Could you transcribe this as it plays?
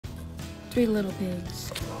3 little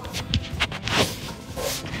pigs.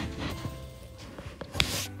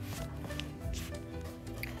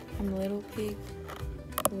 I'm little pig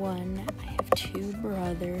 1. I have 2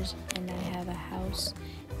 brothers, and I have a house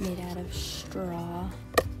made out of straw.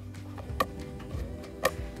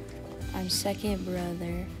 I'm second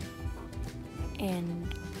brother,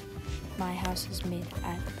 and my house is made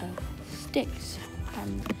out of sticks.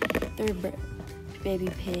 I'm third baby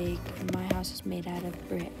pig, and my house is made out of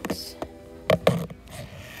bricks.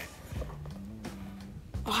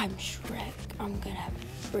 Oh, I'm Shrek. I'm gonna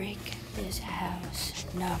break this house.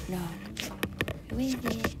 Knock, knock. Who is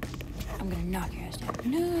it? I'm gonna knock your house down.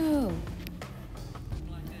 No!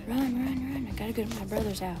 Run, run, run. I gotta go to my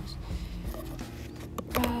brother's house.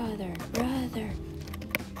 Brother,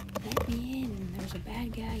 let me in. There's a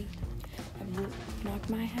bad guy that knocked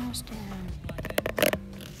my house down.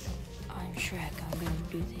 I'm Shrek. I'm gonna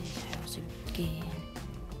do this house again.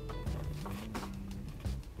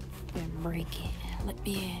 I'm gonna break it. Let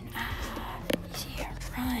me in. Ah, he's here.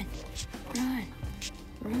 Run, run,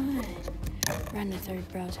 run. Run to third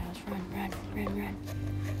bro's house. Run, run, run, run.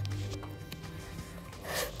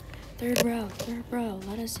 Third bro,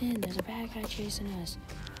 let us in. There's a bad guy chasing us.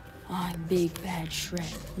 I'm Big Bad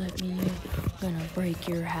Shrek. Let me in. I'm gonna break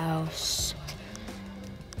your house.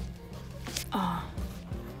 Ah,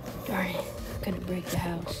 darn it. I'm gonna break the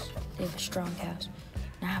house. They have a strong house.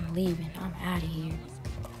 Now I'm leaving. I'm out of here.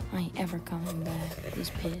 I ain't ever coming back. These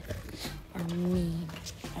pigs are mean.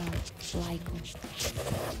 I don't like them.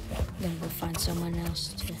 I'm gonna go find someone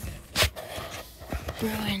else to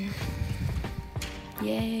ruin.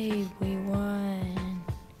 Yay, we won.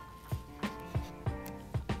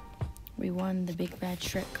 We won. The Big Bad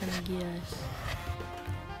Shrek couldn't get us.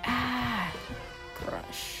 Ah,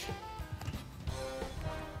 crush.